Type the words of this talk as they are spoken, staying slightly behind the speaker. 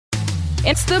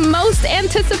It's the most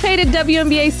anticipated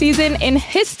WNBA season in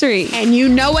history. And you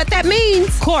know what that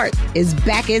means. Court is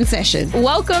back in session.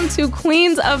 Welcome to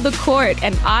Queens of the Court,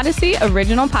 an Odyssey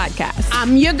original podcast.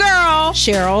 I'm your girl,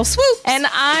 Cheryl Swoops. And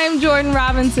I'm Jordan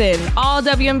Robinson. All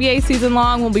WNBA season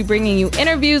long, we'll be bringing you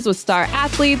interviews with star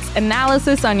athletes,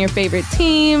 analysis on your favorite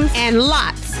teams, and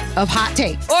lots of hot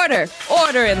takes.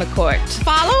 Order in the court.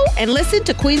 Follow and listen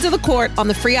to Queens of the Court on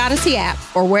the free Odyssey app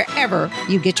or wherever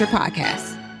you get your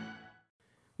podcasts.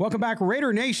 Welcome back,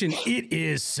 Raider Nation. It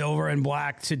is Silver and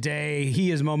Black today. He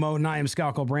is Momo and I am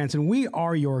Scalco Branson. We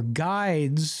are your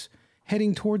guides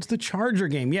heading towards the Charger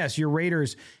game. Yes, your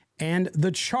Raiders and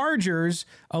the Chargers,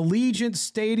 Allegiant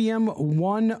Stadium,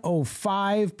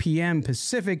 1:05 p.m.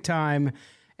 Pacific time,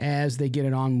 as they get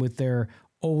it on with their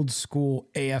old school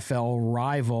AFL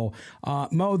rival.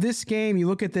 Mo, this game, you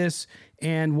look at this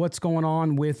and what's going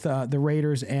on with the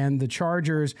Raiders and the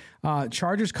Chargers.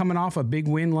 Chargers coming off a big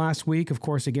win last week, of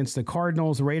course, against the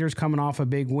Cardinals. Raiders coming off a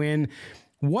big win.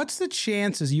 What's the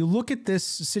chances? You look at this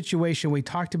situation, we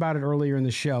talked about it earlier in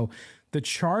the show. The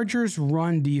Chargers'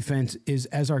 run defense is,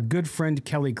 as our good friend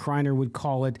Kelly Kreiner would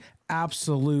call it,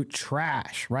 absolute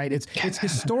trash, right? It's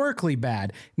historically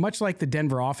bad, much like the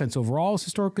Denver offense overall is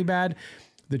historically bad.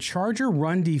 The Charger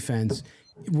run defense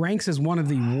ranks as one of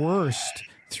the worst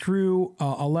through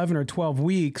 11 or 12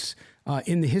 weeks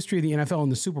in the history of the NFL in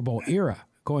the Super Bowl era,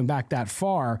 going back that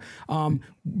far.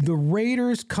 The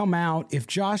Raiders come out, if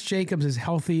Josh Jacobs is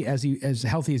healthy as he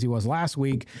was last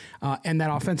week, and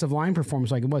that offensive line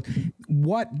performance like it was,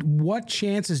 what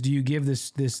chances do you give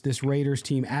this Raiders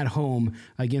team at home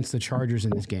against the Chargers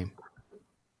in this game?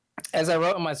 As I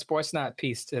wrote in my Sportsnet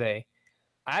piece today,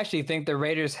 I actually think the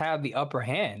Raiders have the upper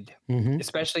hand,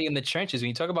 especially in the trenches. When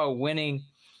you talk about winning,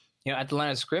 at the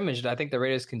line of scrimmage, I think the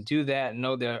Raiders can do that. I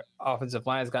know their offensive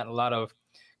line has gotten a lot of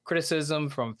criticism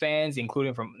from fans,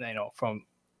 including from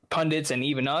pundits and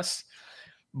even us.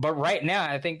 But right now,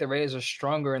 I think the Raiders are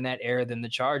stronger in that area than the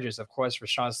Chargers. Of course,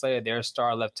 Rashawn Slater, their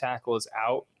star left tackle, is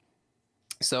out.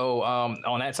 So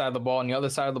on that side of the ball, on the other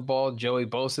side of the ball, Joey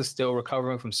Bosa is still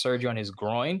recovering from surgery on his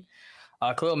groin.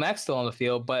 Khalil Mack's still on the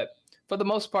field, but for the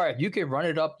most part, if you can run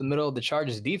it up the middle of the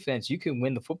Chargers defense, you can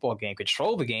win the football game,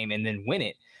 control the game, and then win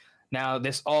it. Now,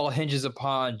 this all hinges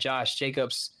upon Josh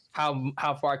Jacobs. How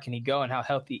far can he go and how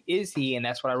healthy is he? And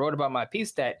that's what I wrote about my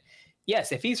piece, that,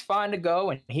 yes, if he's fine to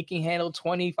go and he can handle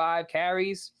 25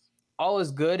 carries, all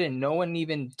is good and no one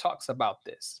even talks about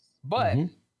this. But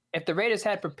if the Raiders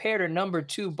had prepared a number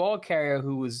 2 ball carrier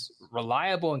who was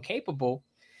reliable and capable,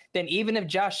 then even if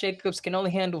Josh Jacobs can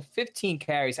only handle 15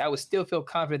 carries, I would still feel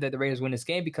confident that the Raiders win this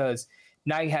game, because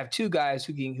now you have 2 guys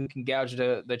who can gouge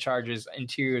the Chargers'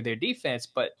 interior of their defense.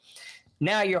 But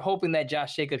now you're hoping that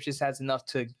Josh Jacobs just has enough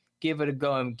to give it a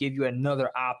go and give you another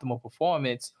optimal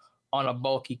performance on a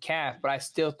bulky calf. But I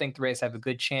still think the Raiders have a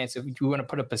good chance. If you want to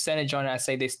put a percentage on it, I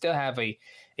say they still have a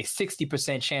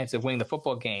 60% chance of winning the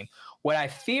football game. What I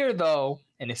fear, though,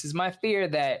 and this is my fear,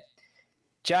 that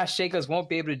Josh Jacobs won't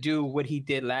be able to do what he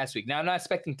did last week. Now, I'm not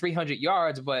expecting 300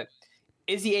 yards, but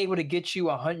is he able to get you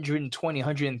 120,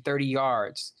 130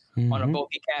 yards on a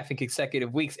bulky calf in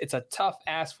consecutive weeks? It's a tough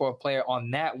ask for a player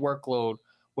on that workload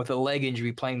with a leg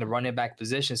injury playing the running back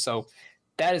position. So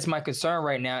that is my concern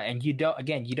right now. And you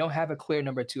don't have a clear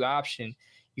number 2 option.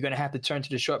 You're going to have to turn to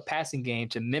the short passing game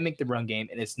to mimic the run game.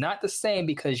 And it's not the same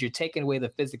because you're taking away the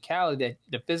physicality,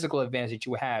 the physical advantage that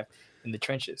you have in the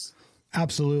trenches.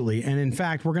 Absolutely. And in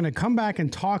fact, we're going to come back and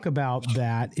talk about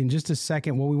that in just a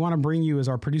second. What we want to bring you is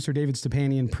our producer, David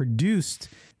Stepanian, produced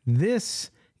this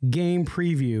game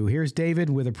preview. Here's David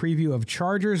with a preview of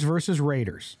Chargers versus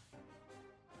Raiders.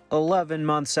 11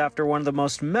 months after one of the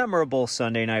most memorable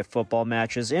Sunday Night Football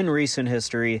matches in recent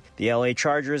history, the LA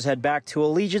Chargers head back to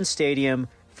Allegiant Stadium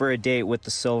for a date with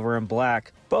the Silver and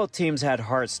Black. Both teams had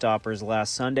heart-stoppers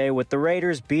last Sunday, with the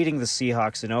Raiders beating the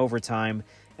Seahawks in overtime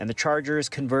and the Chargers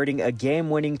converting a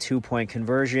game-winning 2-point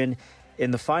conversion in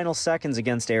the final seconds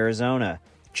against Arizona.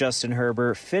 Justin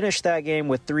Herbert finished that game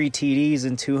with 3 TDs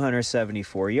and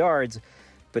 274 yards,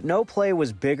 but no play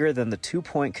was bigger than the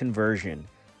 2-point conversion.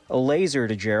 A laser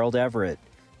to Gerald Everett.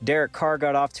 Derek Carr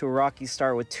got off to a rocky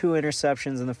start with 2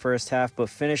 interceptions in the first half, but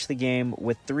finished the game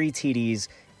with 3 TDs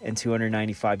and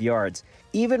 295 yards.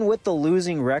 Even with the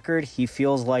losing record, he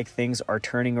feels like things are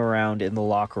turning around in the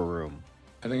locker room.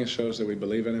 I think it shows that we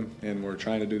believe in him and we're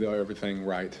trying to do everything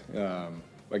right.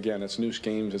 Again, it's new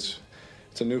schemes.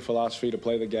 It's a new philosophy to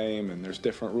play the game, and there's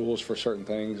different rules for certain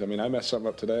things. I mean, I messed something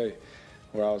up today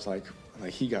where I was like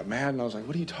he got mad, and I was like,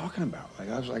 what are you talking about?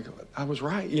 I was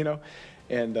right,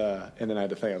 And then I had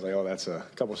to think, I was like, oh, that's a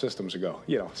couple systems ago,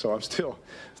 so I'm still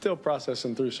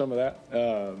processing through some of that,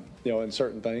 in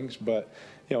certain things, but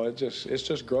it's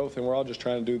just growth, and we're all just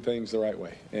trying to do things the right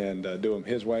way and do them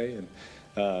his way.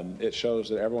 And it shows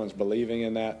that everyone's believing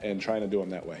in that and trying to do them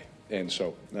that way. And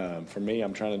so for me,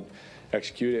 I'm trying to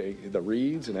execute the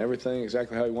reads and everything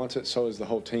exactly how he wants it. So is the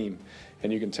whole team.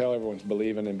 And you can tell everyone's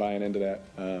believing and buying into that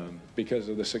because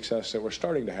of the success that we're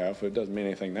starting to have. It doesn't mean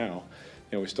anything now.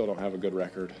 We still don't have a good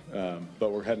record,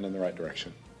 but we're heading in the right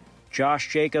direction.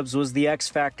 Josh Jacobs was the X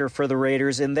factor for the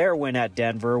Raiders in their win at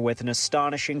Denver with an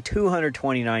astonishing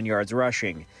 229 yards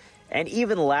rushing. And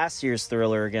even last year's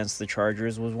thriller against the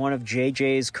Chargers was one of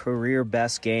JJ's career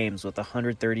best games with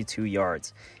 132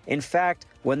 yards. In fact,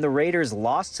 when the Raiders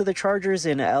lost to the Chargers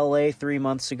in LA 3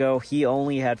 months ago, he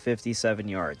only had 57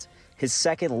 yards, his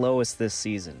second lowest this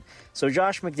season. So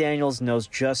Josh McDaniels knows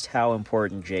just how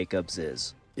important Jacobs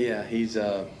is. Yeah, he's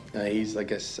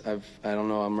like I don't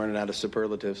know, I'm running out of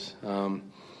superlatives.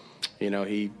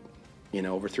 He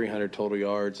over 300 total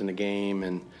yards in the game,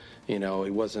 and he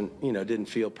wasn't, didn't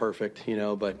feel perfect,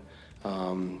 but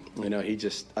he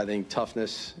just, I think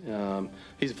toughness.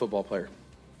 He's a football player.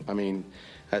 I mean,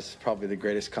 that's probably the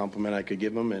greatest compliment I could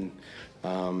give him.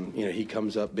 And he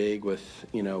comes up big with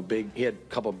he had a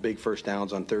couple of big first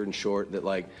downs on 3rd and short that,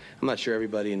 like, I'm not sure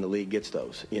everybody in the league gets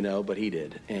those, but he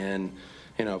did. And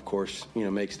of course,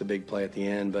 makes the big play at the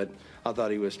end. But I thought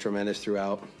he was tremendous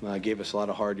throughout. Gave us a lot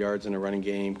of hard yards in the running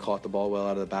game, caught the ball well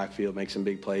out of the backfield, makes some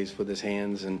big plays with his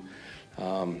hands. And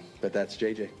but that's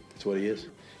JJ. That's what he is.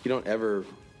 You don't ever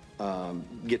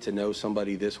get to know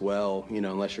somebody this well,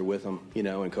 unless you're with them,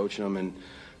 and coaching them.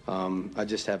 And I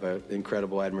just have an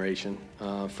incredible admiration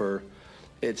for.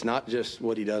 It's not just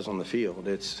what he does on the field.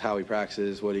 It's how he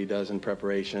practices, what he does in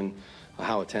preparation,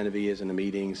 how attentive he is in the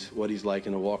meetings, what he's like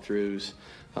in the walkthroughs,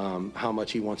 how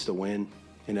much he wants to win.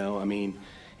 I mean,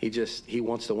 he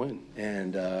wants to win.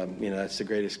 And, that's the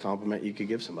greatest compliment you could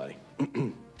give somebody.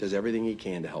 Does everything he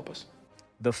can to help us.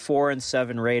 The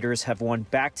 4-7 Raiders have won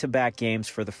back-to-back games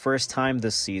for the first time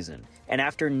this season. And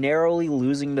after narrowly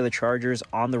losing to the Chargers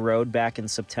on the road back in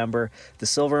September, the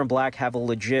Silver and Black have a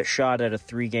legit shot at a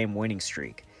 3-game winning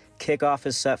streak. Kickoff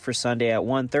is set for Sunday at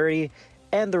 1:30,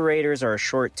 and the Raiders are a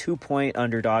short 2-point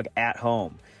underdog at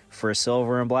home. For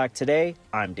Silver and Black Today,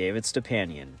 I'm David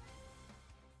Stepanian.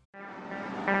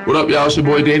 What up, y'all? It's your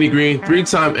boy Danny Green,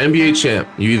 3-time NBA champ.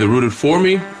 You either rooted for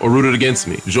me or rooted against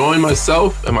me. Join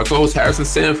myself and my co-host Harrison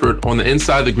Sanford on the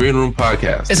Inside the Green Room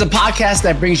podcast. It's a podcast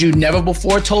that brings you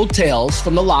never-before-told tales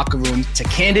from the locker room to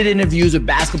candid interviews with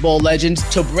basketball legends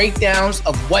to breakdowns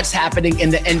of what's happening in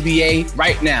the NBA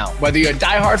right now. Whether you're a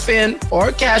diehard fan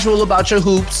or casual about your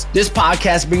hoops, this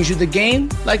podcast brings you the game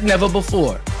like never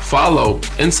before. Follow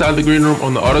Inside the Green Room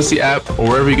on the Odyssey app or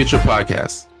wherever you get your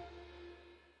podcasts.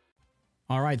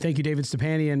 All right. Thank you, David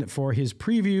Stepanian, for his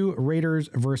preview, Raiders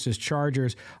versus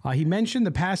Chargers. He mentioned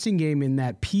the passing game in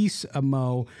that piece,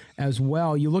 Mo, as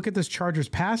well. You look at this Chargers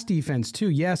pass defense, too.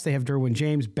 Yes, they have Derwin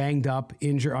James banged up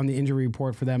on the injury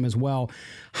report for them as well.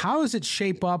 How does it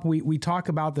shape up? We talk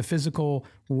about the physical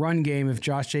run game if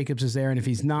Josh Jacobs is there, and if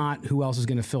he's not, who else is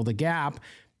going to fill the gap?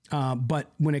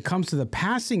 But when it comes to the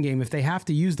passing game, if they have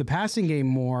to use the passing game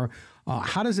more,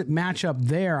 how does it match up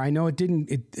there? I know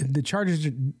the Chargers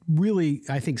really,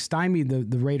 I think, stymied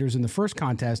the Raiders in the first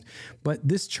contest, but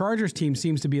this Chargers team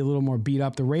seems to be a little more beat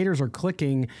up. The Raiders are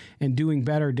clicking and doing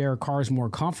better. Derek Carr's more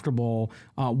comfortable.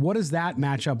 What does that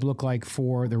matchup look like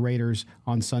for the Raiders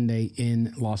on Sunday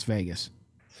in Las Vegas?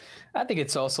 I think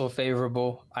it's also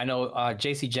favorable. I know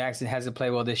J.C. Jackson hasn't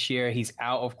played well this year. He's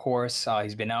out, of course.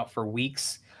 He's been out for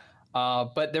weeks.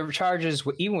 But the Chargers,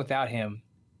 even without him,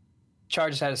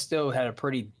 Chargers still had a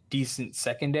pretty decent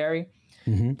secondary.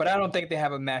 Mm-hmm. But I don't think they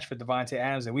have a match for Davante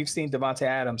Adams. And we've seen Davante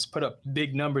Adams put up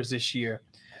big numbers this year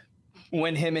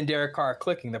when him and Derek Carr are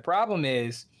clicking. The problem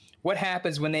is what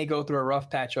happens when they go through a rough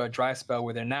patch or a dry spell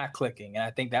where they're not clicking. And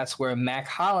I think that's where Mac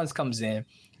Hollins comes in.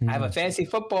 Mm-hmm. I have a fantasy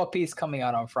football piece coming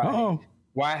out on Friday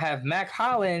where I have Mac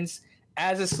Hollins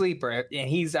as a sleeper, and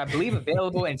he's, I believe,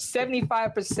 available in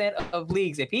 75% of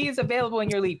leagues. If he is available in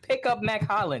your league, pick up Mac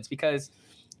Hollins because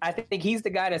I think he's the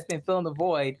guy that's been filling the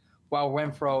void while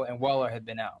Renfro and Waller have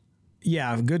been out.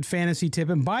 Yeah, good fantasy tip.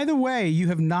 And by the way, you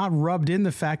have not rubbed in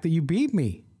the fact that you beat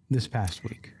me this past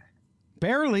week.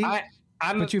 Barely,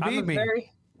 but you beat me.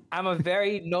 I'm a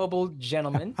very noble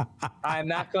gentleman. I'm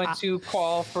not going to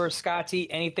call for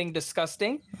Scotty anything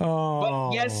disgusting.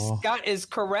 But yes, Scott is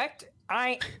correct.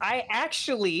 I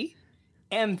actually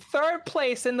am third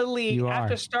place in the league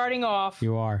after starting off.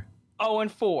 You are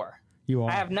 0-4. You are.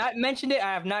 I have not mentioned it.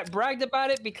 I have not bragged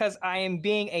about it because I am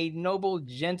being a noble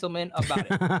gentleman about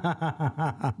it.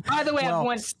 By the way, I've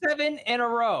won 7 in a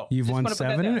row. You've won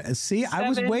 7? See, I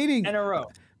was waiting. 7 in a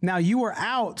row. Now, you were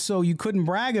out, so you couldn't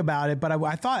brag about it, but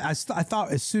I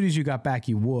thought as soon as you got back,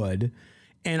 you would.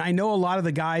 And I know a lot of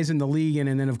the guys in the league,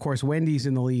 and then, of course, Wendy's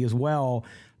in the league as well,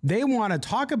 they want to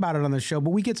talk about it on the show, but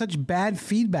we get such bad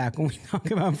feedback when we talk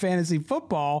about fantasy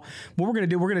football. What we're going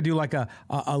to do like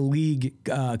a league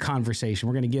conversation.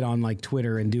 We're going to get on like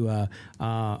Twitter and do a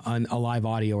live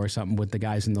audio or something with the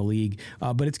guys in the league.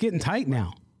 But it's getting tight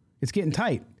now. It's getting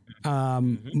tight.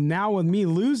 Now with me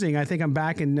losing, I think I'm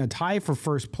back in a tie for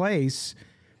first place.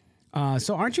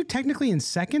 So aren't you technically in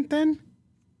second then?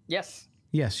 Yes.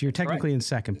 Yes, you're technically in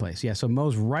second place. Yeah, so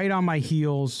Mo's right on my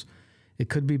heels. It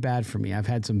could be bad for me. I've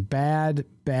had some bad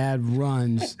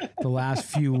runs the last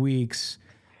few weeks,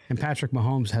 and Patrick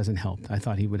Mahomes hasn't helped. I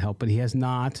thought he would help, but he has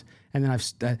not. And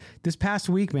then this past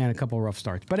week, man, a couple of rough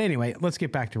starts. But anyway, let's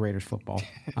get back to Raiders football.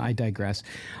 I digress.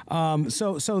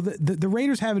 So the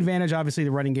Raiders have advantage, obviously,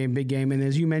 the running game, big game. And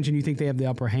as you mentioned, you think they have the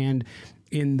upper hand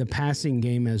in the passing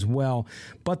game as well.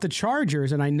 But the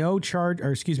Chargers, and I know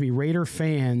Raider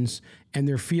fans and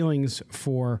their feelings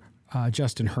for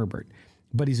Justin Herbert.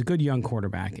 But he's a good young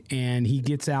quarterback, and he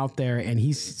gets out there, and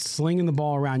he's slinging the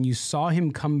ball around. You saw him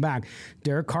come back.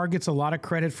 Derek Carr gets a lot of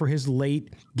credit for his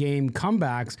late-game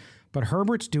comebacks, but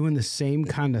Herbert's doing the same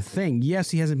kind of thing.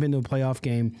 Yes, he hasn't been to a playoff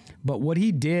game, but what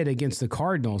he did against the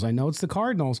Cardinals, I know it's the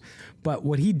Cardinals, but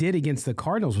what he did against the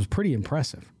Cardinals was pretty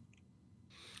impressive.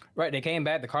 Right, they came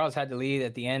back. The Cardinals had the lead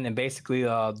at the end, and basically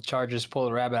the Chargers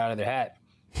pulled a rabbit out of their hat,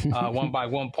 won by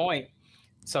 1 point.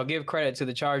 So give credit to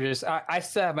the Chargers. I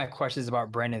still have my questions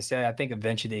about Brandon Staley. I think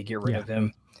eventually they get rid of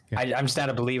him. Yeah. I'm just not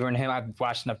a believer in him. I've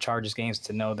watched enough Chargers games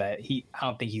to know that I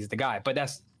don't think he's the guy. But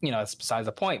that's besides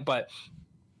the point. But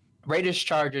Raiders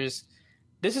Chargers,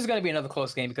 this is going to be another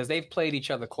close game because they've played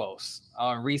each other close.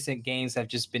 Recent games have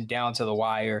just been down to the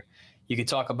wire. You could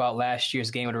talk about last year's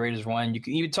game where the Raiders won. You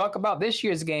can even talk about this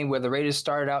year's game where the Raiders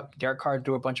started out, Derek Carr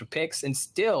threw a bunch of picks, and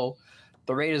still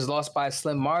the Raiders lost by a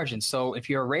slim margin. So if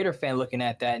you're a Raider fan looking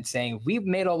at that and saying, we've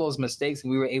made all those mistakes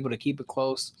and we were able to keep it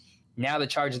close, now the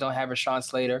Chargers don't have Rashawn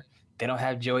Slater. They don't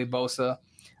have Joey Bosa.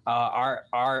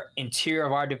 Our interior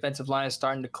of our defensive line is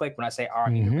starting to click. When I say our, I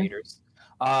mean the Raiders.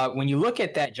 When you look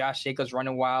at that, Josh Jacobs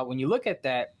running wild. When you look at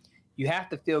that, you have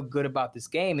to feel good about this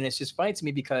game. And it's just funny to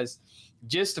me because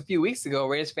just a few weeks ago,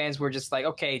 Raiders fans were just like,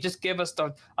 okay, just give us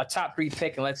a top 3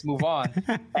 pick and let's move on.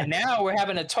 And now we're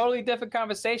having a totally different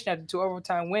conversation after 2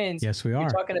 overtime wins. Yes, we are. We're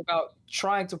talking about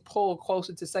trying to pull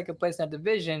closer to second place in that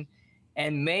division.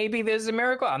 And maybe there's a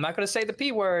miracle. I'm not going to say the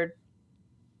P word,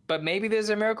 but maybe there's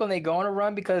a miracle and they go on a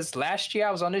run because last year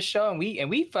I was on this show and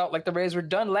we felt like the Raiders were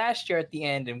done last year at the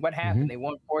end. And what happened? They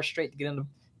won 4 straight to get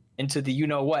into the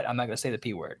you-know-what. I'm not going to say the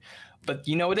P word. But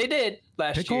you know what they did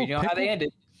last year. You know how they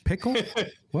ended. Pickle?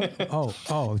 What?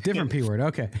 Oh, different P word.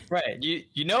 Okay. Right.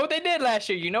 You know what they did last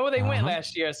year. You know where they went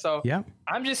last year. So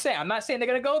I'm just saying, I'm not saying they're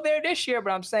going to go there this year,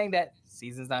 but I'm saying that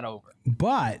season's not over.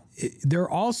 But they're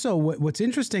also, what's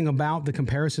interesting about the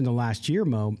comparison to last year,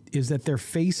 Mo, is that they're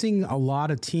facing a lot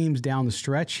of teams down the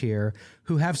stretch here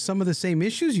who have some of the same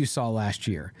issues you saw last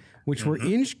year, which were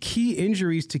key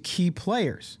injuries to key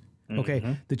players.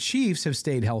 Okay. The Chiefs have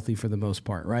stayed healthy for the most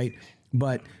part, right?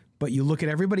 But you look at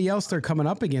everybody else they're coming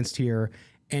up against here,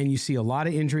 and you see a lot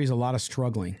of injuries, a lot of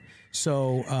struggling.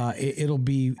 So it'll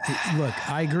be. Look,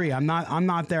 I agree. I'm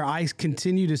not there. I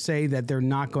continue to say that they're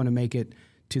not going to make it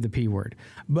to the P word.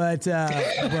 But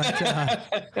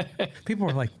people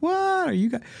are like, "What are you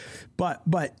guys?" But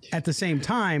at the same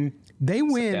time, they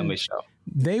win. It's a family show.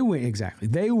 They win exactly.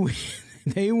 They win.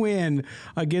 They win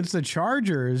against the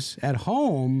Chargers at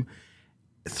home.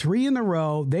 3 in a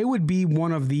row, they would be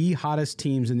one of the hottest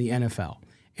teams in the NFL.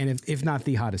 And if not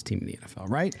the hottest team in the NFL,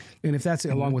 right? And if that's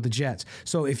along with the Jets.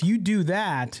 So if you do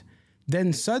that,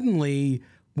 then suddenly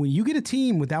when you get a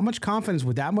team with that much confidence,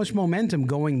 with that much momentum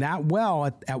going that well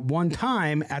at one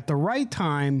time, at the right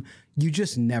time, you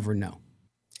just never know.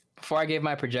 Before I give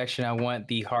my projection, I want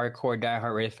the hardcore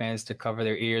diehard Raiders fans to cover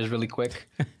their ears really quick.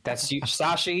 That's you,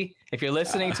 Sashi. If you're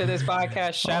listening to this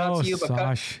podcast, shout out to you.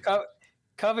 But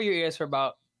cover your ears for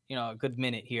about a good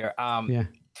minute here.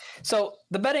 So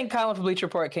the betting column for Bleacher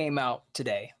Report came out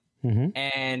today,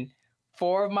 and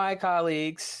 4 of my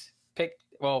colleagues picked.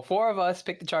 Well, 4 of us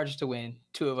picked the Chargers to win.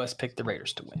 2 of us picked the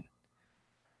Raiders to win.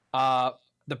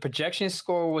 The projection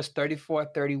score was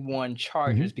 34-31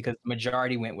 Chargers because the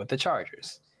majority went with the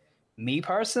Chargers. Me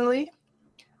personally,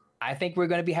 I think we're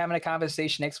going to be having a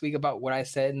conversation next week about what I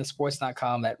said in the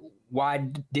sports.com that why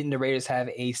didn't the Raiders have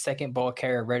a second ball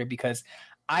carrier ready? Because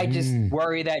I just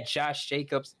worry that Josh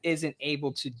Jacobs isn't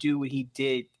able to do what he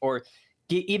did or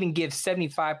even give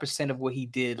 75% of what he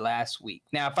did last week.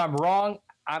 Now, if I'm wrong,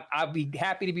 I'll be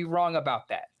happy to be wrong about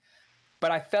that.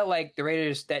 But I felt like the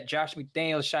Raiders, that Josh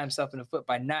McDaniels shot himself in the foot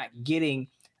by not getting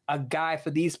a guy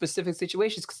for these specific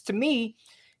situations. Because to me,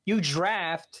 you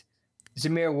draft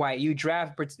Zamir White, you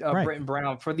draft Britton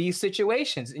Brown for these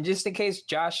situations. And just in case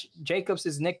Josh Jacobs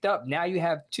is nicked up, now you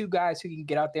have two guys who can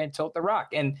get out there and tote the rock.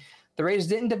 And the Raiders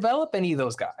didn't develop any of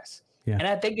those guys. Yeah. And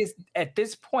I think at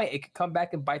this point, it could come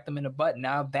back and bite them in the butt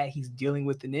now that he's dealing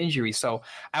with an injury. So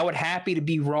I would happy to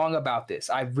be wrong about this.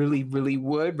 I really, really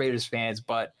would, Raiders fans.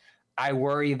 But I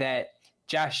worry that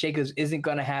Josh Jacobs isn't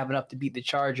going to have enough to beat the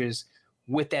Chargers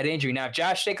with that injury. Now, if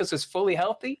Josh Jacobs was fully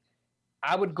healthy,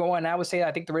 I would go and I would say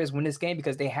I think the Raiders win this game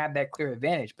because they have that clear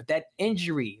advantage. But that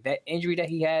injury that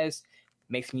he has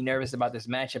makes me nervous about this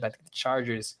matchup. I think the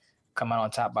Chargers come out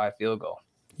on top by a field goal.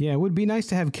 Yeah, it would be nice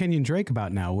to have Kenyon Drake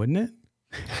about now, wouldn't it?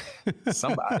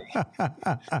 Somebody.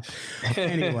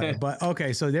 Anyway, but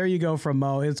okay, so there you go from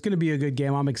Mo. It's going to be a good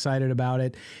game. I'm excited about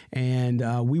it,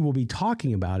 and we will be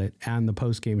talking about it on the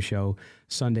post-game show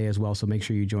Sunday as well, so make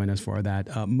sure you join us for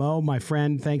that. Mo, my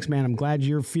friend, thanks, man. I'm glad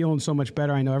you're feeling so much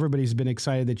better. I know everybody's been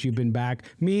excited that you've been back.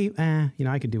 Me,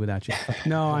 I could do without you.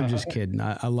 No, I'm just kidding.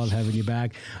 I love having you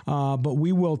back. But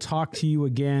we will talk to you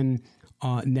again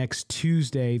next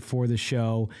Tuesday for the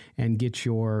show and get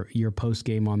your post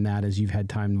game on that as you've had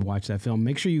time to watch that film.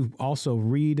 Make sure you also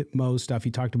read Mo's stuff. He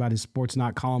talked about his Sports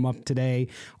Knock column up today,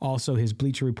 also his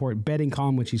Bleacher Report betting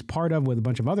column, which he's part of with a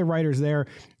bunch of other writers there.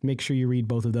 Make sure you read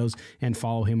both of those and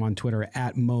follow him on Twitter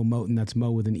at Mo Moton. That's Mo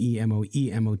with an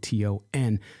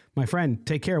EMOEMOTON. My friend,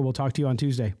 take care. We'll talk to you on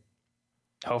Tuesday.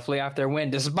 Hopefully after a win.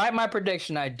 Despite my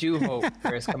prediction, I do hope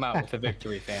Bears come out with a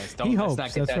victory, fans. Let's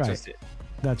not get that twisted.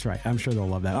 That's right. I'm sure they'll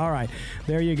love that. All right.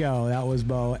 There you go. That was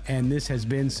Bo. And this has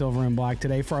been Silver and Black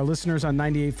today. For our listeners on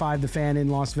 98.5 The Fan in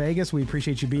Las Vegas, we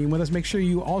appreciate you being with us. Make sure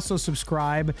you also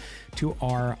subscribe to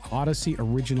our Odyssey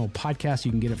original podcast. You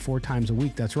can get it 4 times a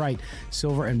week. That's right.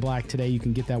 Silver and Black today. You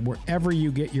can get that wherever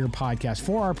you get your podcast.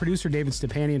 For our producer, David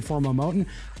Stepani, and for Mo Moton,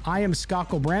 I am Scott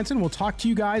Branson. We'll talk to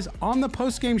you guys on the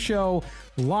postgame show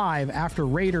live after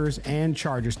Raiders and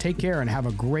Chargers. Take care and have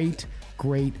a great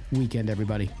weekend,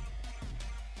 everybody.